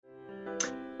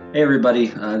Hey everybody,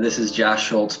 this is Josh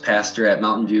Schultz, pastor at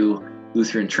Mountain View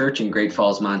Lutheran Church in Great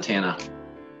Falls, Montana.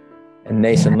 And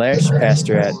Nathan Lersch,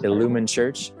 pastor at Illumin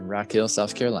Church in Rock Hill,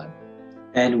 South Carolina.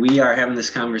 And we are having this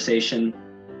conversation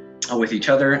with each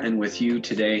other and with you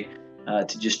today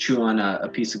to just chew on a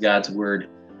piece of God's Word,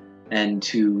 and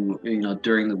to,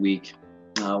 during the week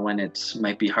when it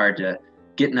might be hard to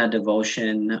get in a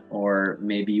devotion, or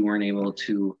maybe you weren't able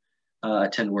to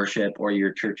attend worship or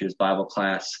your church's Bible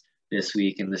class this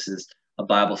week, and this is a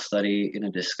Bible study in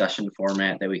a discussion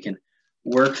format that we can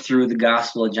work through the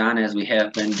Gospel of John as we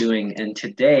have been doing. And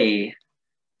today,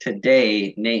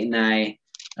 Nate and I,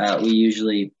 we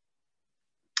usually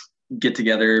get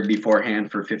together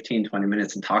beforehand for 15, 20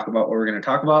 minutes and talk about what we're going to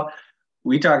talk about.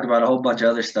 We talked about a whole bunch of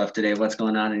other stuff today, what's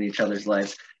going on in each other's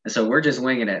lives. And so we're just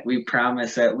winging it. We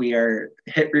promise that we are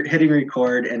hitting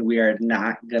record, and we are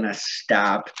not going to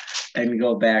stop and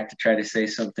go back to try to say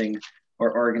something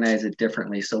or organize it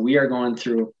differently. So we are going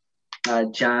through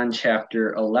John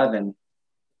chapter 11.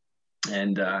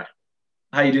 And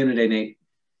how you doing today, Nate?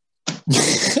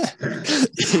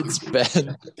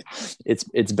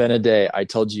 It's been a day. I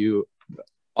told you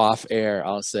off air,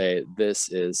 I'll say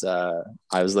this is I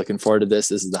was looking forward to this.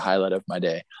 This is the highlight of my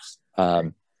day.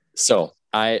 So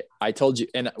I told you,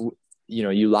 and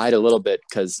you lied a little bit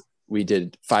because we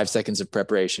did 5 seconds of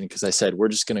preparation, because I said we're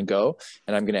just going to go,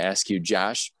 and I'm going to ask you,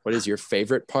 Josh, what is your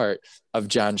favorite part of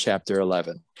John chapter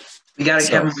 11? We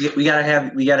gotta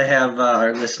have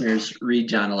our listeners read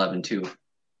John 11 too,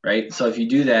 right? So if you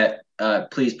do that,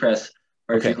 please press,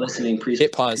 or if you're listening, please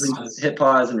hit pause. Please hit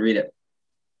pause and read it.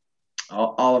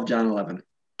 All of John 11.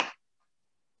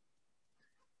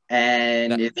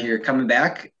 And if you're coming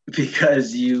back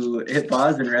because you hit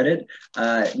pause and read it,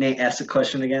 Nate, ask the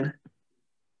question again.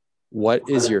 What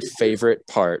is your favorite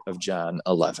part of John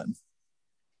 11?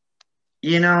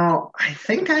 I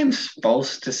think I'm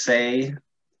supposed to say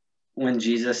when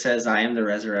Jesus says, I am the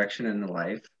resurrection and the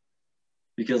life,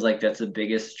 because that's the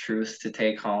biggest truth to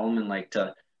take home and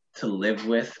to live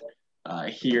with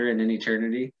here and in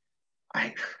eternity.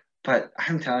 But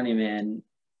I'm telling you, man,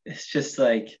 it's just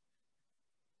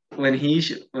when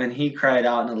he cried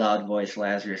out in a loud voice,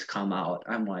 Lazarus, come out.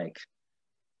 I'm like,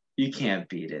 you can't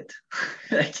beat it.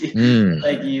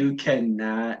 You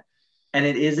cannot. And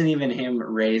it isn't even him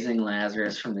raising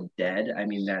Lazarus from the dead. I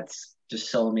mean, that's just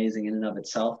so amazing in and of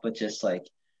itself. But just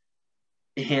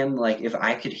him, if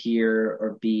I could hear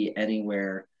or be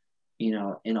anywhere,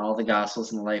 in all the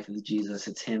Gospels in the life of Jesus,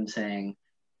 it's him saying,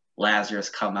 Lazarus,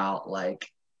 come out.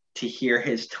 To hear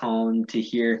his tone, to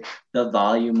hear the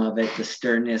volume of it, the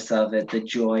sternness of it, the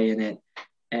joy in it,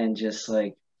 and just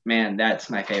man,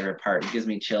 that's my favorite part. It gives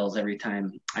me chills every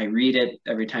time I read it,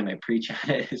 every time I preach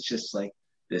on it. It's just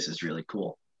this is really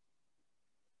cool.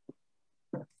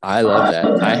 I love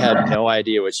that. I had no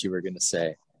idea what you were going to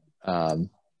say.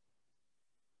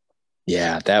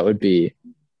 Yeah, that would be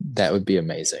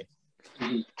amazing.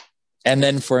 Mm-hmm. And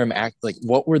then for him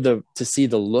what were to see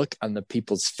the look on the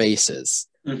people's faces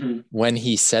when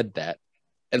he said that,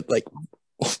 and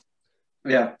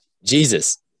yeah,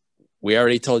 Jesus, we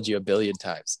already told you 1 billion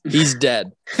times, he's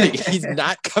dead. He's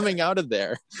not coming out of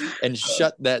there, and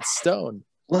shut that stone.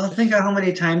 Well, think of how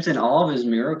many times in all of his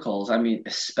miracles, I mean,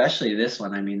 especially this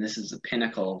one, I mean, this is the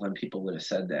pinnacle of when people would have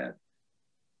said that.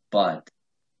 But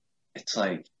it's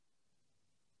him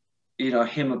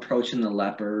approaching the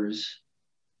lepers,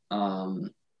 I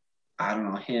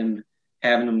don't know, him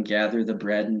having them gather the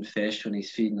bread and fish when he's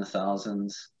feeding the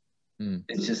thousands.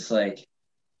 It's just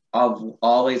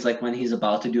always when he's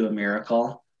about to do a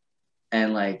miracle,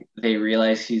 and they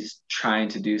realize he's trying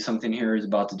to do something here, he's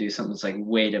about to do something. It's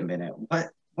wait a minute,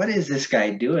 what is this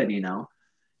guy doing?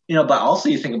 But also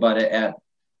you think about it at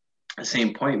the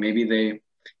same point, maybe they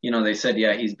said,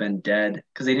 yeah, he's been dead,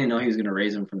 because they didn't know he was going to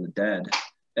raise him from the dead.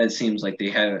 It seems like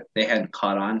they hadn't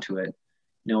caught on to it.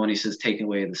 When he says take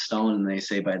away the stone, and they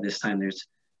say by this time there's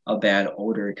a bad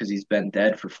odor because he's been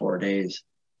dead for 4 days.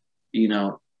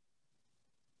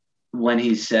 When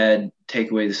he said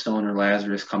take away the stone or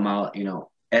Lazarus come out,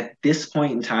 at this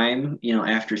point in time,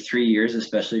 after 3 years,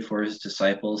 especially for his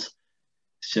disciples,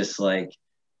 it's just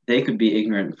they could be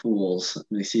ignorant fools.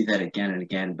 We see that again and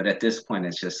again. But at this point,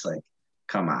 it's just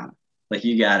come on,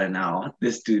 you gotta know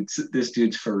this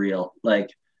dude's for real.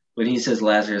 When he says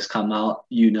Lazarus come out,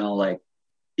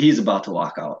 he's about to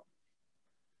walk out.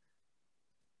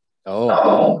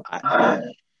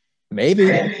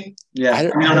 Maybe. Yeah. I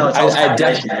don't know.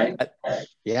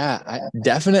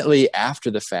 Definitely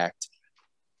after the fact.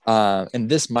 And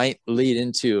this might lead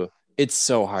into, it's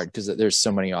so hard because there's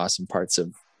so many awesome parts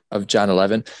of John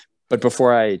 11. But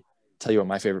before I tell you what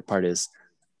my favorite part is,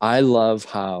 I love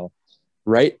how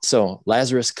right? So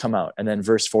Lazarus come out, and then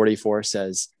verse 44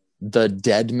 says, the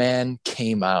dead man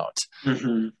came out.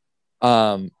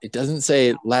 Mm-hmm. It doesn't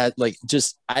say why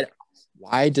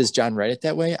does John write it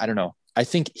that way? I don't know. I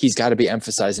think he's got to be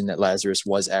emphasizing that Lazarus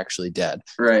was actually dead.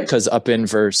 Right. Because up in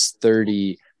verse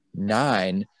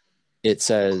 39, it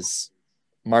says,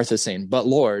 Martha saying, but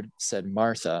Lord, said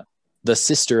Martha, the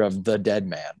sister of the dead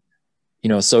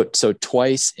man. So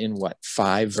twice in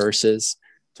 5 verses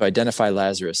to identify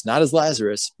Lazarus, not as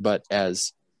Lazarus, but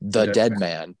as the dead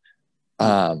man.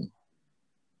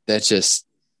 That's just,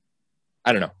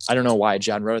 I don't know. I don't know why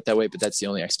John wrote it that way, but that's the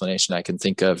only explanation I can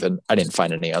think of. And I didn't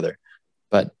find any other,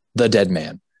 but the dead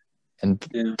man, and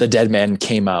the dead man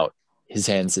came out, his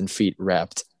hands and feet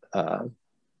wrapped. But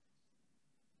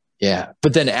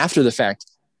then after the fact,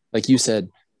 like you said,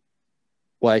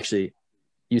 well, actually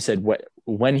you said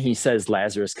when he says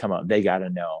Lazarus come out, they got to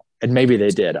know. And maybe they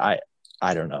did. I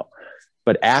don't know.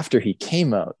 But after he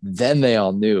came out, then they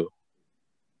all knew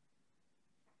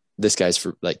this guy's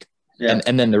for like,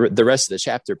 and then the rest of the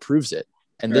chapter proves it.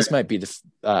 And this might be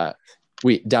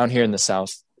we down here in the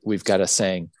South, we've got a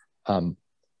saying,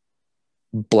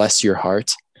 bless your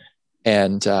heart.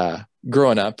 And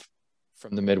growing up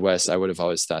from the Midwest, I would have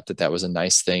always thought that was a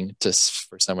nice thing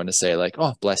for someone to say, like,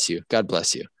 oh, bless you, God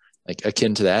bless you, like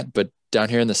akin to that. But down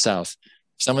here in the South,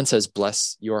 if someone says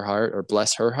bless your heart or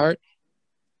bless her heart,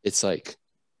 it's like,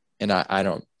 and I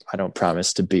don't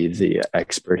promise to be the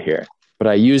expert here, but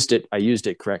I used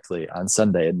it correctly on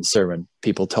Sunday in the sermon.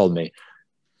 People told me,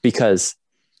 because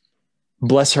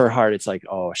bless her heart, it's like,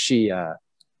 oh, she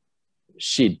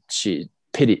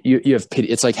pity you have pity.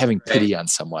 It's like having pity on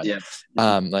someone.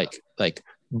 Like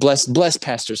bless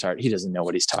pastor's heart. He doesn't know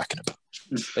what he's talking about.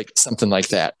 Like something like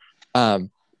that.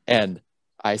 And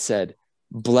I said,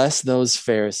 bless those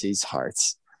Pharisees'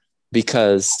 hearts,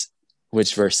 because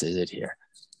which verse is it here?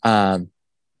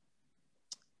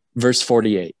 Verse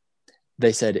 48.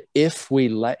 They said, if we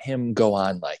let him go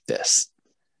on like this,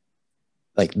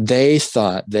 like they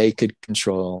thought they could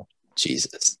control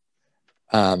Jesus.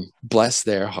 Bless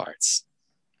their hearts.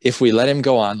 If we let him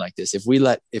go on like this, if we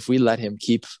let him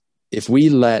keep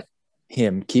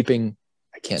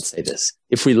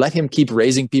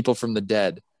raising people from the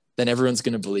dead, then everyone's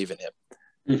going to believe in him.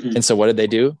 Mm-hmm. And so what did they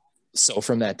do? So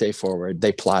from that day forward,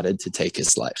 they plotted to take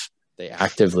his life. They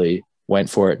actively went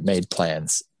for it, made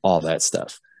plans, all that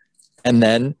stuff. And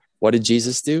then what did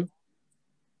Jesus do?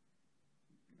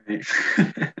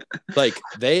 Like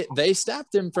they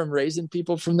stopped him from raising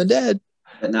people from the dead,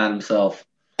 but not himself.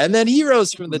 And then he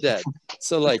rose from the dead.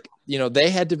 So like, they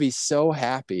had to be so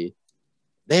happy.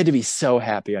 They had to be so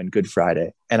happy on Good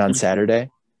Friday and on Saturday.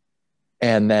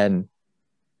 And then,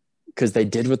 because they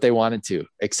did what they wanted to,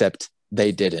 except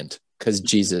they didn't, because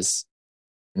Jesus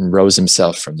rose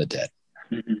himself from the dead.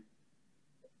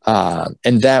 Mm-hmm.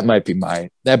 And that might be my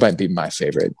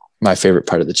favorite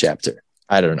part of the chapter.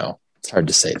 I don't know. It's hard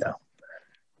to say though.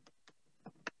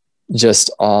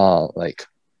 Just all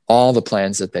the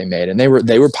plans that they made, and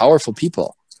they were powerful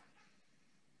people.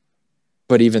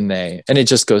 But even and it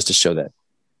just goes to show that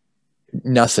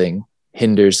nothing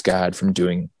stops God from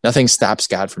doing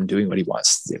what he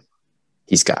wants to do.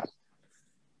 He's God.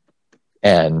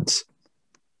 And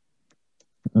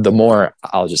the more,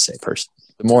 I'll just say personally,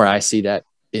 the more I see that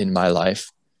in my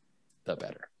life, the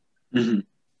better. Mm-hmm.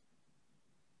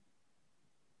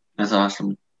 That's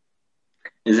awesome.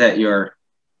 Is that your,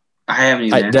 I haven't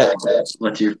even asked that.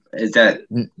 What's your, is that,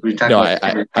 we talking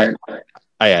about?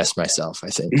 I asked myself, I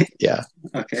think. Yeah.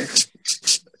 Okay.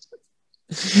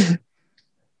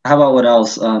 How about what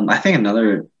else? I think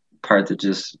another part that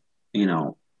just,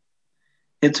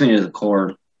 hits me to the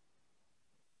core,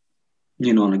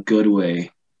 in a good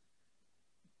way,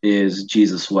 is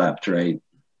Jesus wept, right?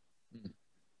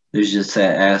 There's just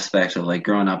that aspect of like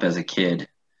growing up as a kid.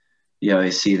 You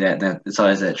always see that it's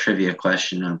always that trivia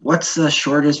question of what's the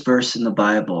shortest verse in the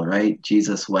Bible, right?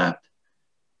 Jesus wept.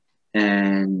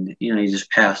 And, you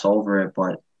just pass over it.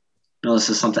 But,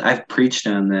 this is something I've preached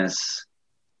on this.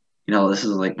 This is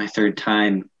like my third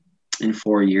time in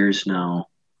 4 years now.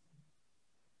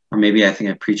 Or maybe I think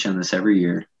I preach on this every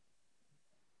year.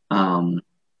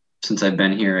 Since I've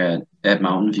been here at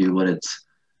Mountain View, but it's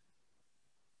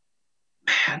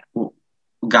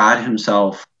God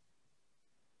himself,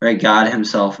 right? God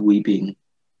himself weeping,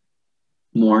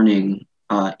 mourning,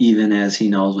 even as he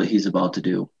knows what he's about to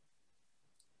do.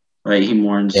 Right? He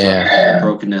mourns the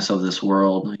brokenness of this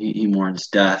world. He mourns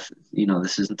death.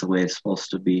 This isn't the way it's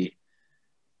supposed to be.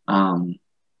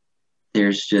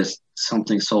 There's just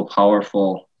something so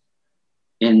powerful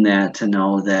in that, to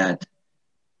know that,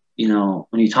 when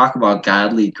you talk about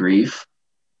godly grief,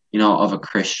 of a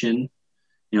Christian,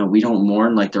 we don't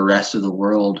mourn like the rest of the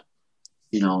world,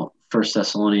 First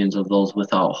Thessalonians, of those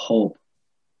without hope,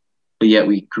 but yet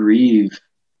we grieve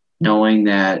knowing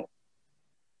that,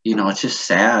 it's just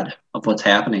sad of what's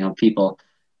happening of people,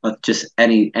 of just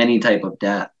any type of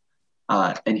death.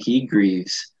 And he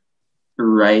grieves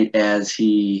right as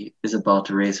he is about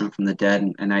to raise him from the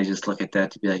dead. And I just look at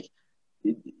that to be like,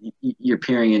 you're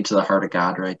peering into the heart of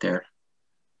God right there,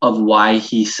 of why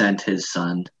he sent his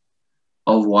son,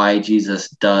 of why Jesus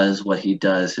does what he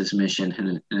does, his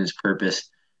mission and his purpose,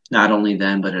 not only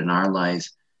then, but in our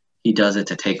lives. He does it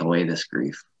to take away this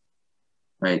grief,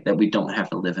 right? That we don't have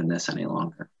to live in this any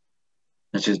longer.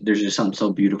 There's just something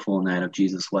so beautiful in that of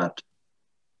Jesus wept.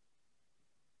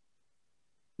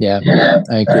 Yeah,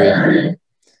 I agree.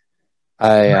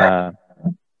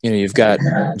 You've got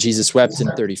Jesus wept in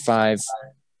 35,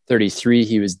 33,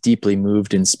 he was deeply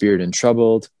moved in spirit and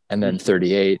troubled. And then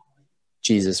 38,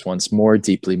 Jesus once more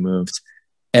deeply moved.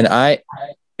 And I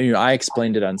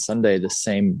explained it on Sunday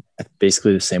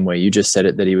basically the same way you just said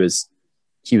it, that he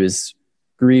was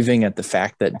grieving at the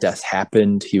fact that death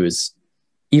happened. He was,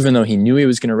 even though he knew he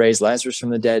was going to raise Lazarus from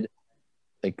the dead,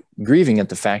 like grieving at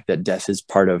the fact that death is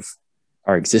part of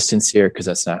our existence here, because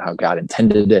that's not how God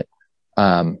intended it.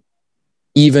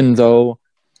 Even though,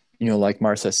 like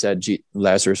Martha said,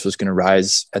 Lazarus was going to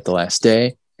rise at the last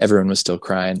day, everyone was still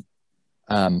crying.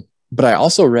 But I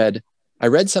also read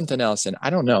something else, and I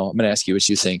don't know, I'm going to ask you what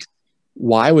you think.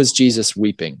 Why was Jesus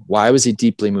weeping? Why was he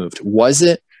deeply moved? Was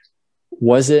it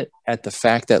at the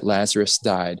fact that Lazarus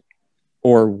died,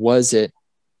 or was it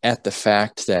at the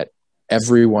fact that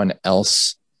everyone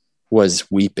else was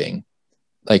weeping?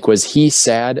 Like, was he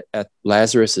sad at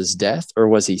Lazarus's death, or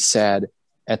was he sad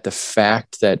at the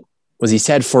fact that, was he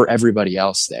sad for everybody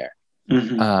else there?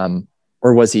 Mm-hmm.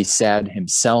 Or was he sad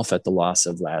himself at the loss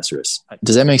of Lazarus?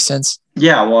 Does that make sense?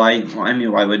 Yeah, well, I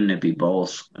mean, why wouldn't it be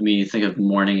both? I mean, you think of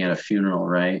mourning at a funeral,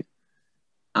 right?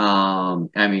 I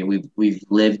mean, we've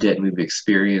lived it and we've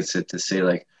experienced it, to say,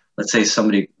 like, let's say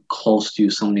somebody close to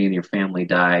you, somebody in your family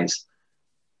dies.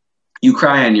 You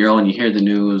cry on your own, you hear the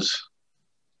news,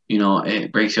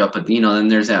 it breaks you up. But, then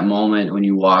there's that moment when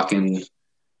you walk in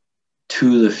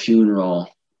to the funeral,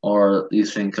 or you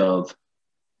think of,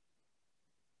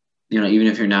 even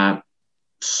if you're not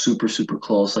super, super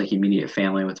close, like immediate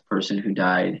family with the person who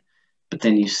died, but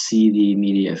then you see the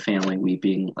immediate family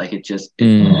weeping, like it tears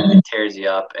you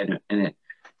up, and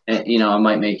it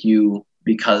might make you,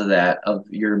 because of that, of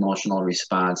your emotional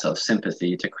response of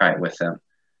sympathy, to cry with them.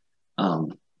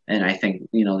 And I think,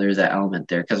 there's that element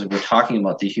there, because we're talking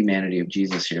about the humanity of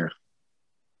Jesus here.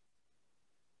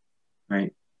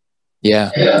 Right?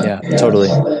 Yeah, totally.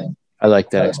 I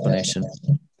like that explanation.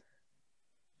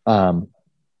 And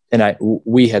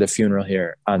we had a funeral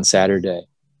here on Saturday,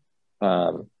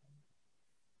 the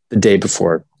day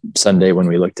before Sunday, when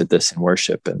we looked at this in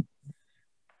worship. And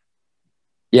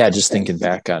yeah, just thinking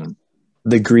back on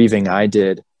the grieving I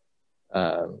did,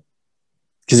 because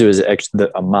it was actually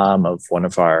a mom of one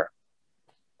of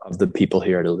the people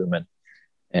here at Illumin.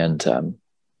 And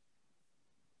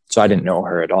so I didn't know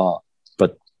her at all,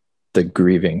 but the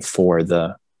grieving for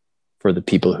the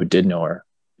people who did know her.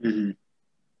 Mm-hmm.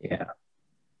 Yeah.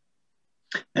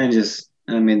 And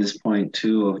I made this point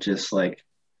too, of just like,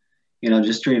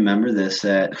 just to remember this,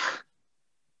 that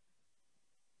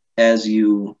as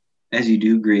you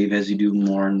do grieve, as you do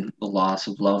mourn the loss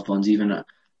of loved ones, even,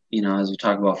 as we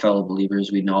talk about fellow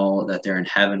believers, we know that they're in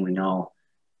heaven. We know,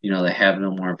 they have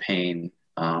no more pain.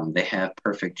 They have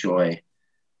perfect joy.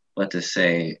 But to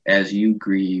say, as you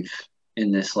grieve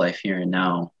in this life here and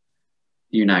now,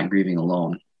 you're not grieving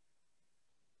alone,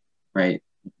 right?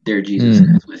 There, Jesus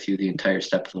is with you the entire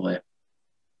step of the way.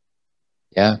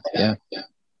 Yeah.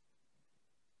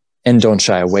 And don't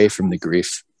shy away from the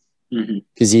grief,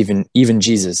 because even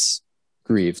Jesus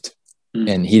grieved,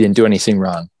 and he didn't do anything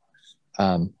wrong.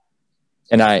 And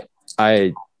I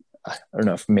don't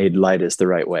know if made light is the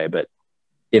right way, but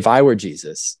if I were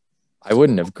Jesus, I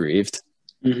wouldn't have grieved.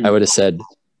 I would have said,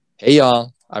 "Hey,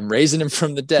 y'all, I'm raising him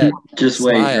from the dead. Just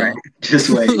Smile." wait, right? Just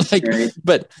wait.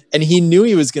 Right? And he knew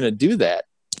he was going to do that.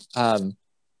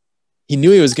 He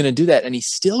knew he was going to do that, and he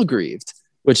still grieved,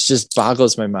 which just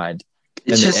boggles my mind.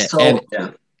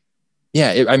 It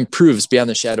proves beyond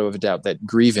the shadow of a doubt that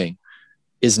grieving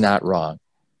is not wrong.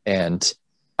 And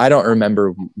I don't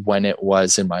remember when it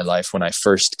was in my life when I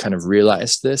first kind of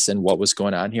realized this and what was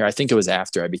going on here. I think it was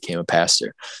after I became a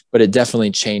pastor, but it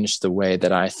definitely changed the way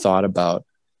that I thought about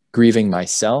grieving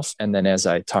myself. And then as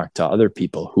I talked to other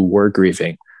people who were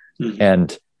grieving,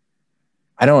 and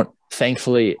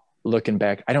thankfully, looking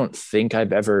back, I don't think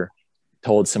I've ever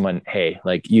told someone, "Hey,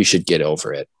 like, you should get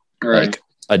over it." Right.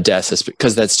 a death,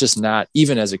 because that's just not,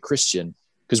 even as a Christian,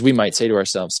 because we might say to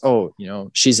ourselves, oh,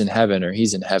 she's in heaven or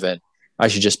he's in heaven, I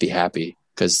should just be happy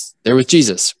because they're with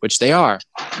Jesus, which they are.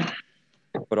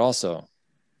 But also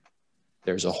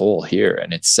there's a hole here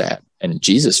and it's sad, and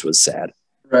Jesus was sad.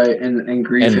 Right. And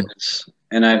grief is,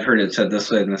 and I've heard it said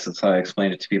this way, and this is how I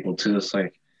explain it to people too. It's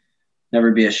like,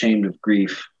 never be ashamed of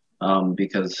grief,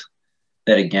 because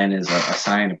that again is a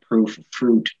sign, a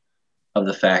fruit of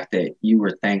the fact that you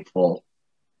were thankful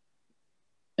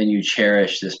and you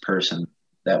cherish this person,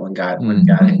 that when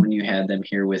you had them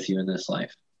here with you in this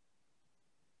life,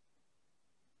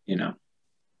 Yeah.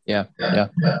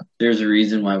 There's a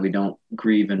reason why we don't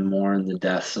grieve and mourn the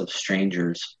deaths of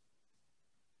strangers,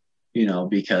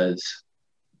 because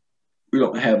we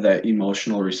don't have that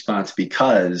emotional response,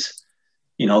 because,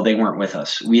 they weren't with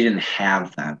us. We didn't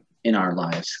have them in our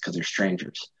lives because they're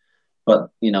strangers. But,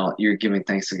 you're giving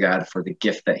thanks to God for the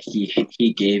gift that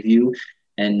he gave you,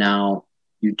 and now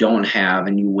you don't have,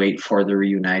 and you wait for the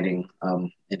reuniting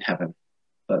in heaven.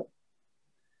 But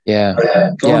go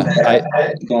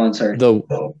on, sorry. So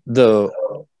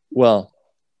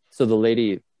the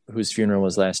lady whose funeral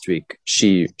was last week,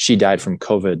 she died from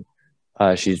COVID.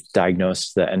 She's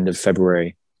diagnosed the end of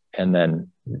February and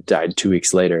then died 2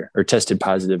 weeks later, or tested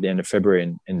positive the end of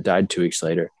February and died 2 weeks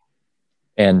later.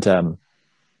 And,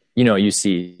 you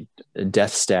see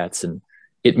death stats, and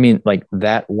it means like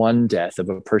that one death of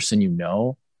a person,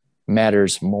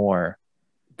 matters more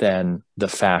than the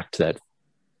fact that,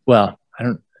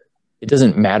 it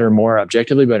doesn't matter more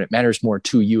objectively, but it matters more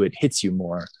to you. It hits you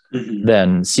more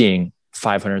than seeing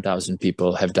 500,000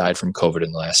 people have died from COVID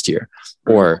in the last year,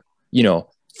 or,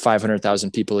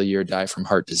 500,000 people a year die from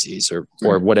heart disease or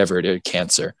whatever it is,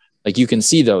 cancer. Like, you can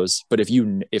see those, but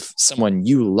if someone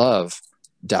you love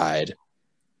died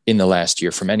in the last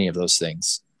year from any of those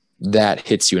things, that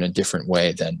hits you in a different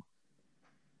way than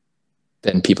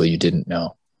people you didn't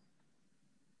know.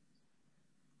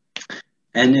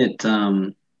 And it,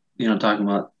 talking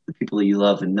about the people that you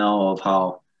love and know, of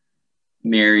how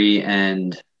Mary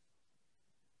and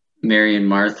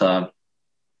Martha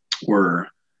were,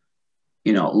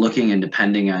 looking and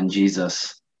depending on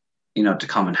Jesus, to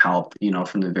come and help,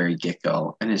 from the very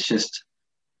get-go. And it's just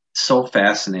so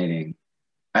fascinating.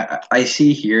 I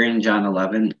see here in John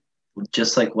 11,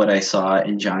 just like what I saw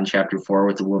in John chapter 4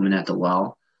 with the woman at the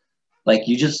well. Like,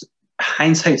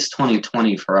 hindsight's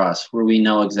 20/20 for us, where we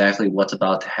know exactly what's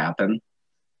about to happen.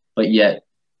 But yet,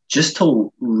 just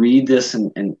to read this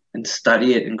and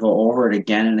study it and go over it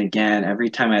again and again, every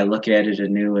time I look at it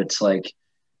anew, it's like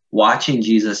watching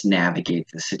Jesus navigate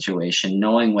the situation,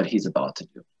 knowing what he's about to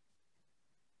do.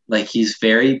 Like, he's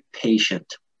very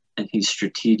patient and he's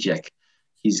strategic.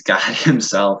 He's God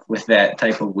himself with that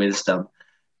type of wisdom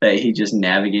that he just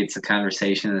navigates the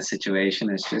conversation and the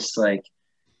situation. It's just like,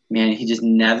 man, he just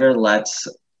never lets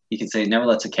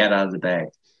a cat out of the bag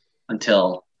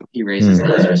until he raises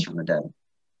Lazarus from the dead.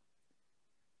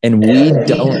 And we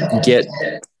don't get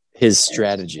his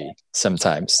strategy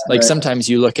sometimes. Like, sometimes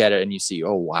you look at it and you see,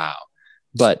 oh, wow.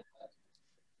 But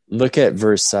look at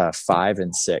verse 5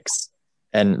 and 6.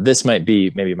 And this might be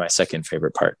maybe my second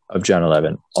favorite part of John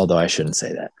 11, although I shouldn't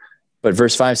say that. But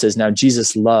verse 5 says, now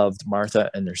Jesus loved Martha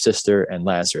and their sister and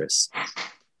Lazarus.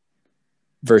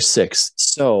 Verse 6,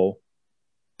 so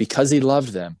because he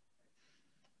loved them,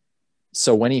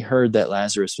 so when he heard that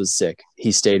Lazarus was sick,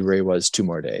 he stayed where he was 2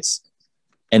 more days.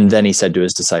 And then he said to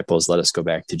his disciples, let us go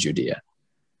back to Judea.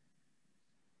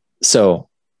 So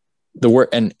the word,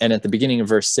 and at the beginning of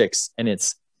verse 6, and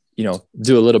it's,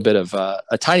 do a little bit of a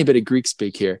tiny bit of Greek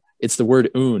speak here. It's the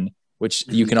word un, which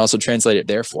you can also translate it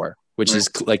therefore, which is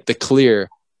like the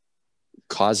clear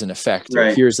cause and effect.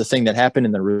 Right. Here's the thing that happened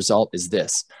and the result is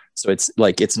this. So it's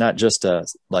like, it's not just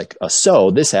so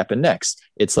this happened next.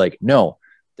 It's like, no,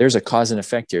 there's a cause and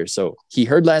effect here. So he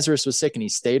heard Lazarus was sick and he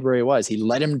stayed where he was. He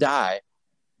let him die.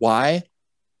 Why?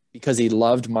 Because he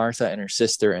loved Martha and her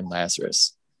sister and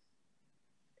Lazarus.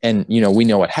 And, we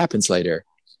know what happens later.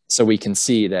 So we can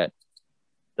see that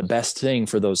the best thing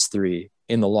for those 3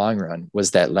 in the long run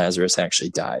was that Lazarus actually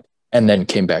died and then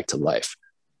came back to life.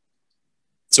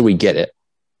 So we get it.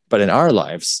 But in our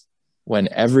lives, when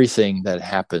everything that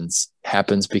happens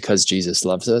because Jesus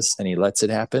loves us and he lets it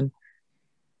happen,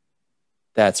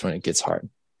 that's when it gets hard.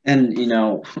 And,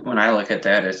 when I look at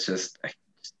that, it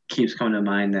keeps coming to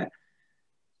mind that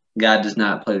God does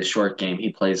not play the short game.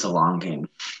 He plays the long game,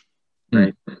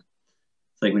 right?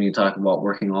 It's like when you talk about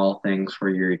working all things for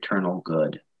your eternal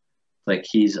good. It's like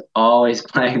he's always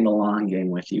playing the long game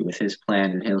with you, with his plan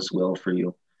and his will for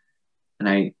you. And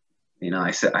I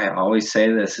always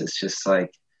say this, it's just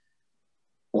like,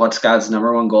 what's God's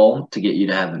number one goal? To get you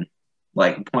to heaven.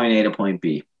 like point A to point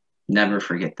B. Never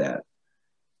forget that.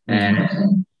 Mhm.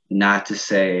 And not to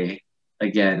say,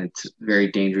 again, it's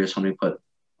very dangerous when we put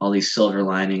all these silver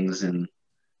linings in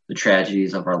the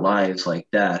tragedies of our lives like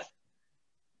death.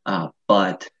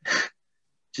 But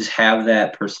just have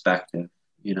that perspective,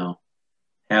 you know,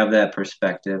 have that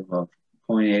perspective of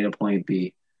point A to point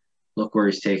B. Look where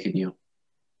he's taking you,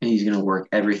 and he's going to work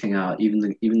everything out, even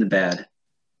the bad.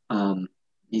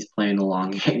 He's playing the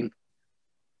long game,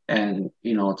 and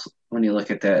you know, it's when you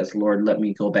look at that as Lord, let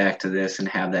me go back to this and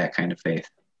have that kind of faith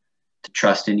to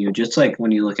trust in you. Just like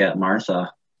when you look at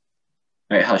Martha,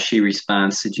 right, how she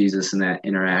responds to Jesus in that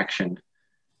interaction,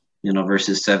 you know,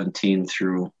 verses 17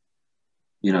 through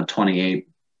 28.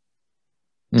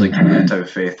 It's like that type of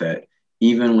faith that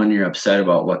even when you're upset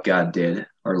about what God did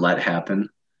or let happen,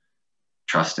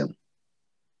 trust him.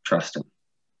 Trust him.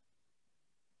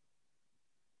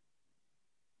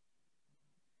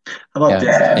 How about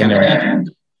this? Amen.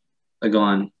 Go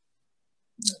on.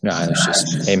 No, I was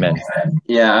just amen.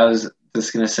 Yeah, I was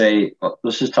just gonna say,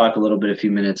 let's just talk a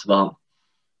few minutes about,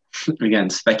 again,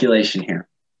 speculation here.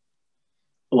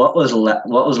 What was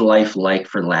life like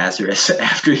for Lazarus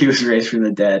after he was raised from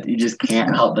the dead? You just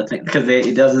can't help but think, because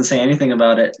it doesn't say anything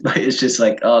about it, but it's just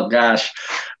like, oh gosh,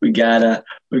 we gotta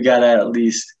at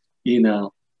least, we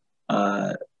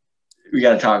gotta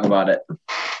talk about it.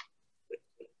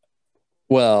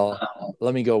 Well,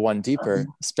 let me go one deeper.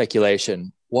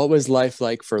 Speculation. What was life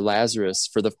like for Lazarus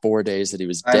for the 4 days that he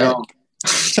was dead?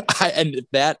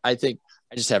 I think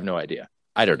I just have no idea.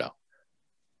 I don't know.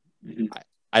 Mm-hmm.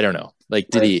 I don't know. Like,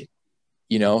 did he,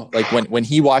 like when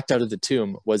he walked out of the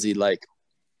tomb, was he like,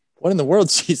 what in the world,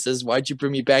 Jesus? Why'd you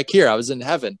bring me back here? I was in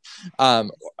heaven.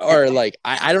 Or like,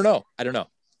 I don't know. I don't know.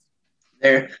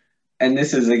 And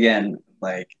this is, again,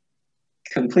 like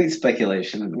complete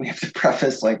speculation, and we have to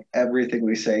preface like everything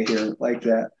we say here like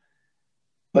that.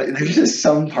 But there's just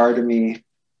some part of me,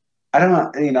 I don't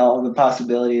know, the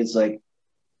possibility is like,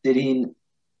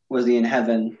 was he in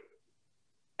heaven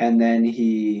and then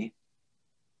he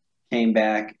came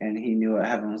back and he knew what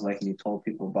heaven was like and he told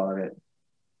people about it?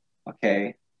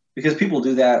 Okay. Because people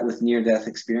do that with near-death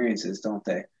experiences, don't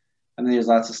they? I mean, there's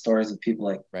lots of stories of people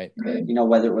like, right.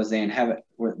 Whether it was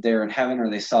they're in heaven or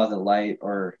they saw the light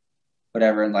or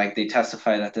whatever, and like they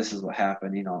testify that this is what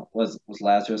happened. Was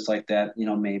Lazarus like that?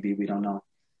 Maybe, we don't know.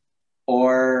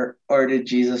 Or did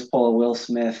Jesus pull a Will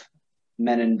Smith,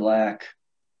 Men in Black,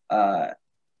 and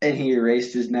he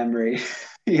erased his memory?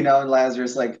 And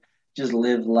Lazarus like just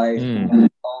lived life only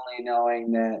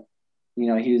knowing that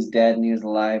he was dead and he was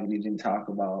alive and he didn't talk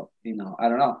about. I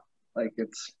don't know. Like,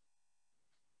 it's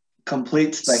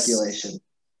complete speculation.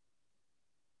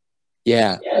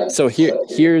 Yeah. So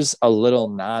here's a little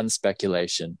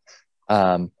non-speculation.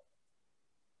 John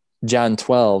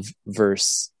 12,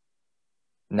 verse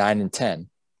 9 and 10.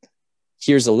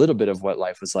 Here's a little bit of what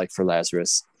life was like for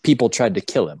Lazarus. People tried to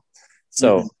kill him.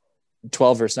 So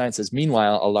 12 verse 9 says,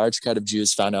 meanwhile, a large crowd of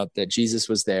Jews found out that Jesus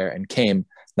was there and came,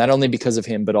 not only because of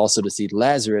him, but also to see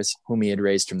Lazarus, whom he had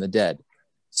raised from the dead.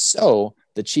 So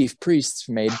the chief priests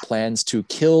made plans to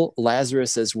kill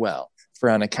Lazarus as well, for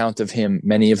on account of him,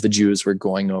 many of the Jews were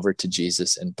going over to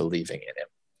Jesus and believing in him.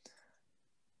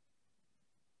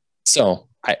 So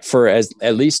for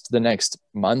at least the next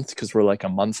month, because we're like a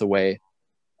month away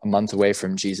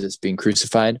from Jesus being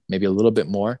crucified, maybe a little bit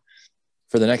more,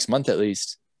 for the next month at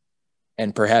least,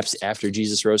 and perhaps after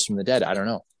Jesus rose from the dead, I don't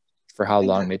know for how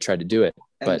long they tried to do it.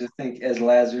 But to think, as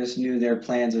Lazarus knew their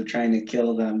plans of trying to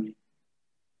kill them,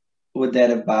 would that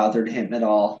have bothered him at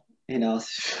all?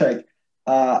 It's like,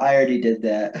 I already did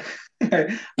that.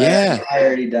 Yeah. I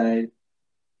already died.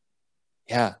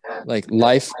 Yeah. Like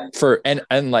life for,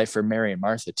 and life for Mary and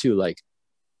Martha too. Like,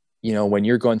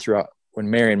 when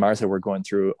Mary and Martha were going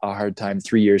through a hard time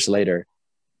 3 years later,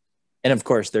 and of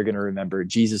course they're going to remember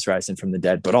Jesus rising from the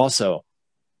dead, but also,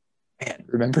 man,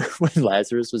 remember when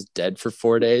Lazarus was dead for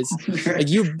 4 days?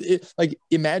 Like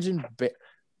imagine,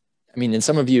 and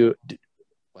some of you,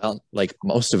 well, like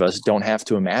most of us don't have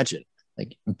to imagine,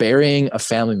 like burying a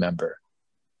family member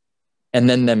and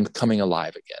then them coming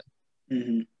alive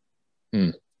again.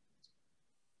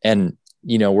 And,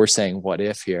 we're saying what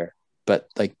if here, but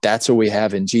like, that's what we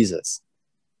have in Jesus.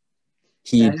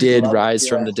 He did rise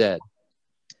from the dead.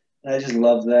 I just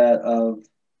love that of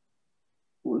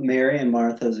Mary and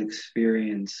Martha's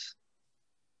experience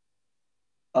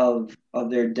of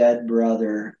their dead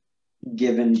brother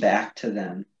given back to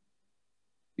them.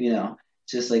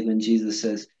 Just like when Jesus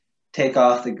says, take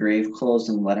off the grave clothes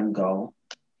and let him go.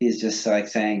 He's just like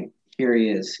saying, here he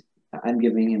is. I'm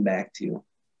giving him back to you.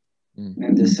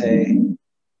 And to say,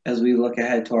 as we look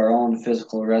ahead to our own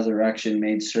physical resurrection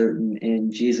made certain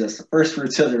in Jesus, the first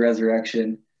fruits of the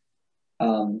resurrection,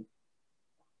 um,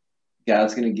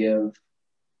 God's going to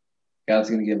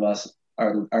give us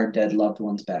our dead loved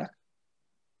ones back.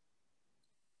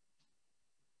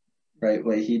 Right?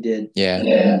 What he did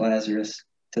to Lazarus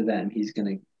to them, he's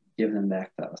going to give them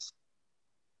back to us.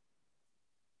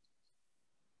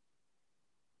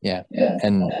 Yeah.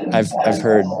 And I've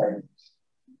heard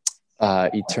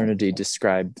eternity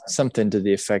described something to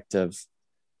the effect of,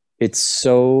 it's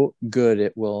so good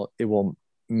it will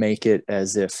make it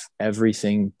as if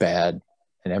everything bad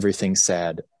and everything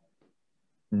sad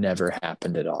never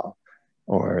happened at all,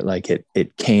 or like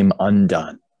it came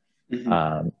undone. Mm-hmm.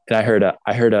 And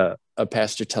I heard a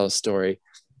pastor tell a story.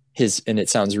 And it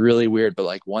sounds really weird, but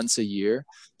like once a year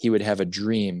he would have a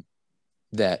dream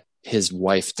that his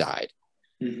wife died.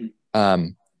 Mm-hmm.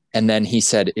 And then he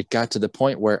said, it got to the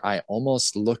point where I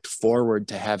almost looked forward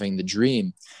to having the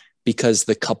dream, because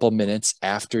the couple minutes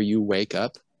after you wake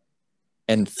up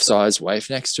and saw his wife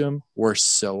next to him were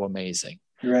so amazing.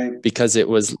 Right. Because it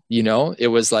was, it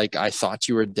was like, I thought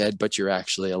you were dead, but you're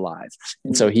actually alive.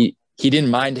 And so he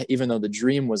didn't mind, even though the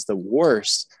dream was the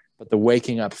worst, but the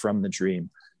waking up from the dream.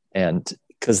 And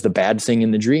because the bad thing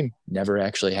in the dream never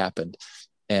actually happened.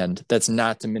 And that's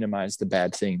not to minimize the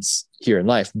bad things here in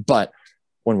life, but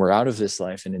when we're out of this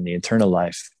life and in the eternal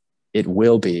life, it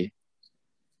will be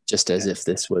just as if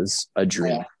this was a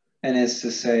dream. Yeah. And it's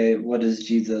to say, what has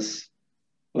Jesus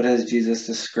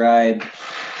described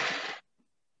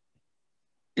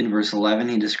in verse 11?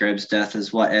 He describes death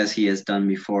as he has done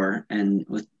before. And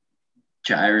with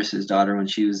Jairus' daughter, when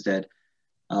she was dead,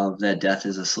 that death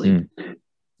is asleep.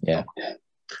 Yeah. Yep,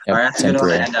 all right, that's a good one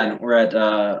to end on. We're at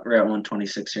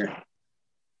 126 here.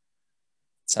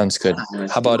 Sounds good.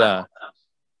 How about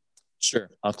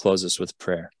sure, I'll close this with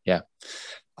prayer. Yeah.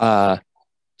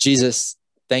 Jesus,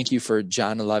 thank you for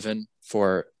John 11,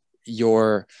 for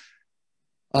your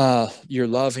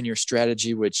love and your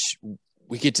strategy, which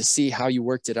we get to see how you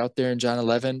worked it out there in John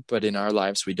 11, but in our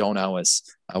lives we don't always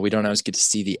get to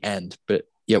see the end, but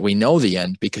yet we know the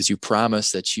end because you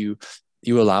promise that you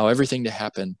allow everything to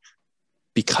happen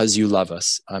because you love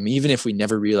us, even if we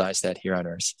never realize that here on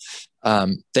earth.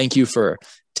 Thank you for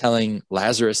telling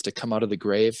Lazarus to come out of the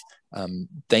grave.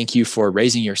 Thank you for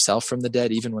raising yourself from the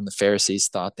dead, even when the Pharisees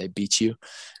thought they beat you.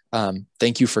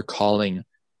 Thank you for calling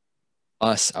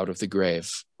us out of the grave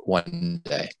one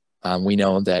day. We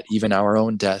know that even our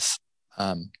own death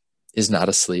is not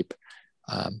asleep.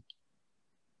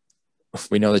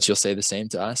 We know that you'll say the same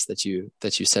to us that you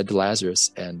said to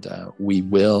Lazarus, and we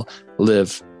will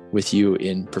live with you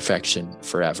in perfection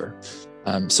forever.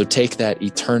 So take that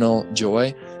eternal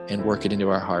joy and work it into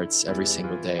our hearts every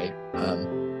single day,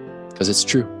 because it's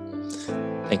true.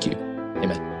 Thank you.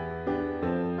 Amen.